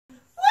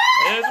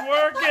It's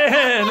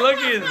working.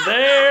 Looky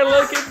there,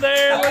 looky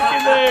there, looky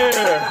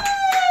there.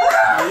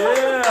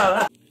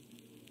 Yeah.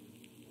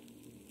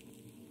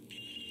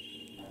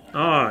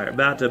 All right,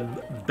 about to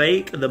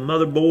bake the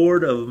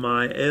motherboard of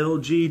my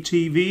LG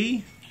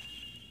TV.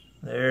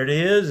 There it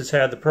is. It's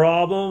had the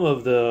problem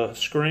of the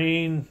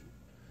screen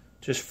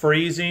just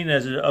freezing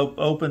as it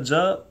opens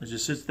up. It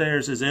just sits there.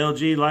 It says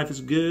LG, life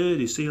is good.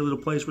 You see a little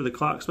place where the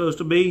clock's supposed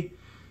to be.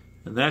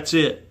 And that's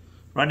it.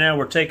 Right now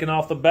we're taking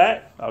off the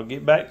back. I'll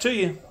get back to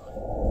you.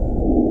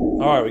 All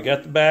right, we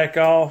got the back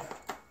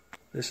off.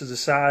 This is the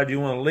side you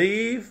want to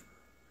leave.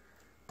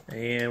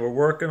 And we're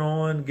working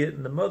on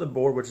getting the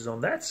motherboard, which is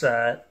on that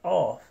side,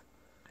 off.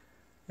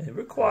 And it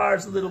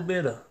requires a little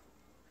bit of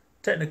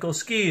technical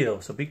skill.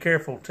 So be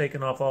careful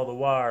taking off all the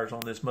wires on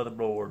this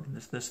motherboard.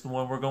 This is the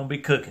one we're going to be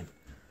cooking.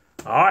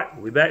 All right,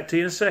 we'll be back to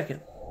you in a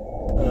second.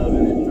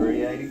 Oven at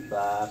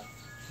 385.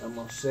 I'm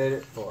going to set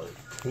it for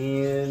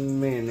 10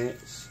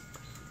 minutes.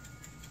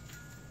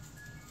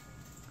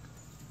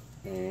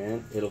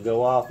 And it'll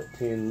go off at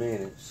 10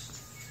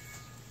 minutes.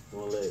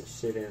 We'll let it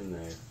sit in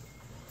there.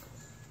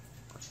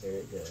 There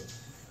it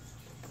goes.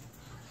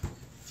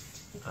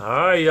 All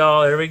right,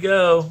 y'all, here we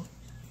go.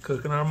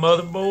 Cooking our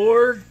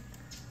motherboard.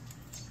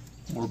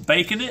 We're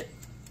baking it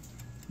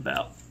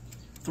about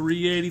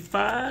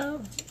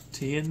 385,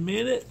 10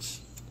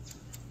 minutes.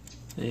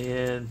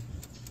 And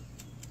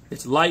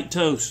it's light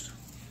toast.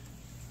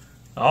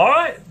 All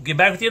right, get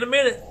back with you in a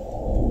minute.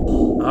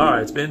 All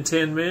right, it's been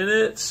 10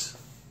 minutes.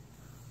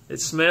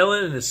 It's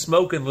smelling and it's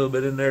smoking a little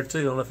bit in there too.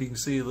 I don't know if you can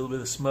see a little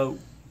bit of smoke.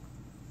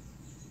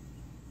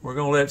 We're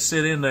going to let it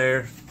sit in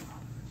there.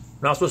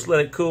 We're not supposed to let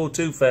it cool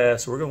too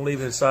fast, so we're going to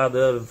leave it inside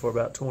the oven for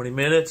about 20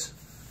 minutes.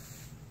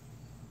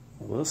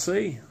 We'll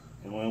see.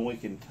 And when we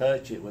can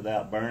touch it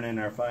without burning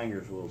our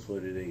fingers, we'll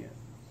put it in.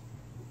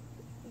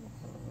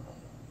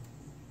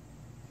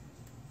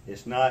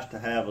 It's nice to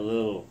have a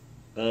little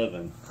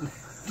oven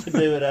to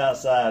do it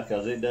outside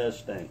because it does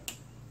stink.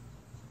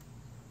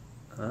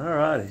 All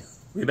righty.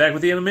 Be back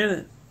with you in a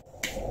minute.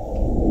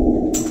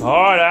 All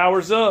right,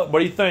 hour's up. What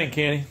do you think,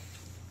 Kenny?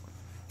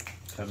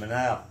 Coming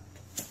out.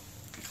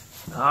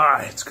 All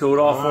right, it's cooled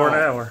off for an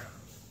hour.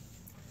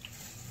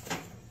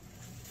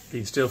 Do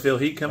you still feel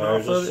heat coming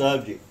off of it? There's a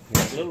subject.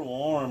 It's a little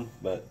warm,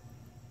 but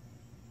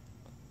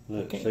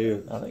look, see,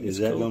 I think is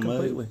it's that cooled going to move?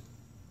 completely.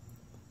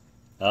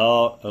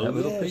 Oh, That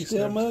little yeah, piece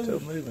still there is still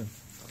moving. moving.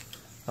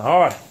 All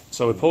right,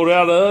 so we pulled it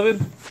out of the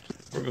oven.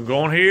 We're going to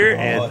go in here Oh,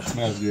 and it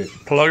smells good.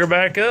 plug her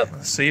back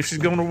up, see if she's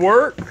going to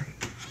work.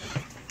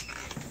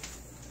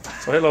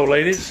 So hello,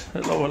 ladies.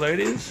 Hello,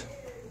 ladies.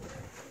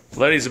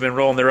 Ladies have been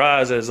rolling their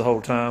eyes at us the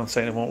whole time,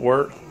 saying it won't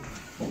work.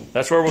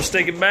 That's where we'll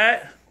stick it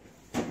back.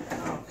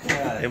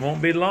 Okay. It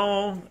won't be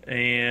long.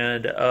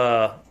 And,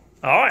 all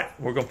right,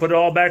 we're going to put it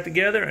all back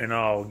together, and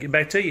I'll get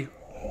back to you.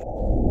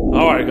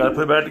 All right, got to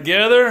put it back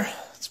together.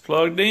 It's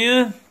plugged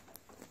in.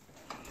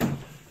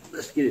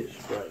 Let's get it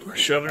sprayed. We're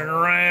shoving it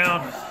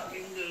around.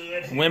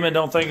 Women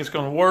don't think it's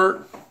going to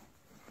work.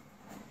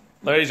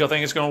 Ladies, y'all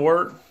think it's going to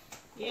work?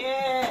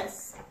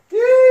 Yes.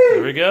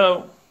 Here we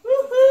go.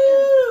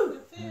 Woohoo!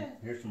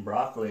 Here's some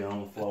broccoli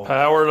on the floor.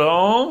 Powered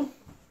on.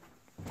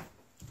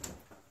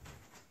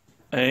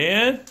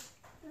 And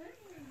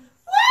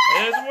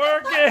it's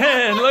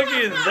working.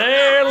 Looky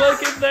there,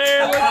 looky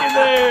there, looky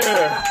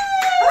there.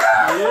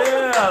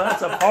 Yeah,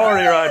 that's a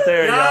party right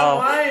there,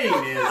 y'all.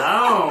 Wayne is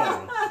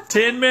on.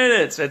 10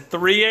 minutes at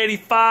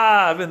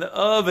 385 in the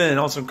oven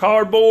on some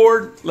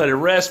cardboard. Let it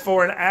rest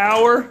for an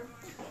hour.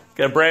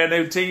 Got a brand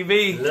new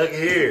TV. Look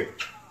here,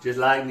 just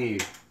like new.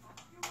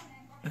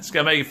 It's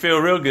going to make you feel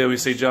real good when you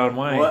see John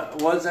Wayne.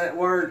 What's that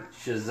word?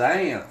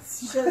 Shazam.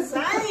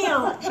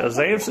 Shazam!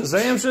 Shazam,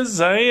 Shazam,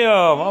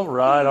 Shazam. All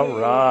right, all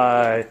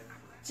right.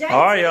 JT,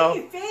 All right, y'all.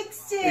 you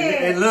fixed it.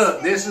 And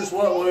look, this is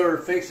what we were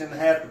fixing to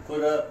have to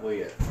put up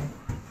with.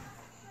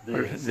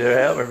 This.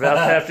 Yeah, we're about to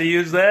have to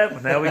use that,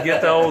 but now we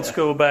get the old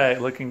school back.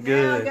 Looking Now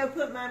good. I'll go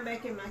put mine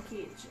back in my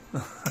kitchen.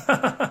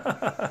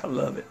 I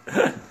love it.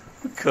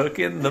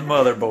 Cooking the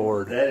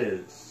motherboard. That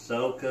is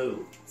so cool.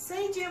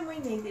 See, Jim, we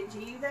needed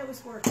you. That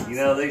was working. You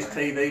know, these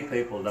TV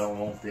people don't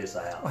want this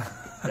out.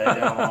 They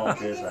don't want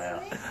this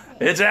out.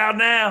 It's out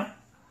now.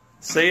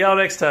 See y'all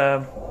next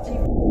time.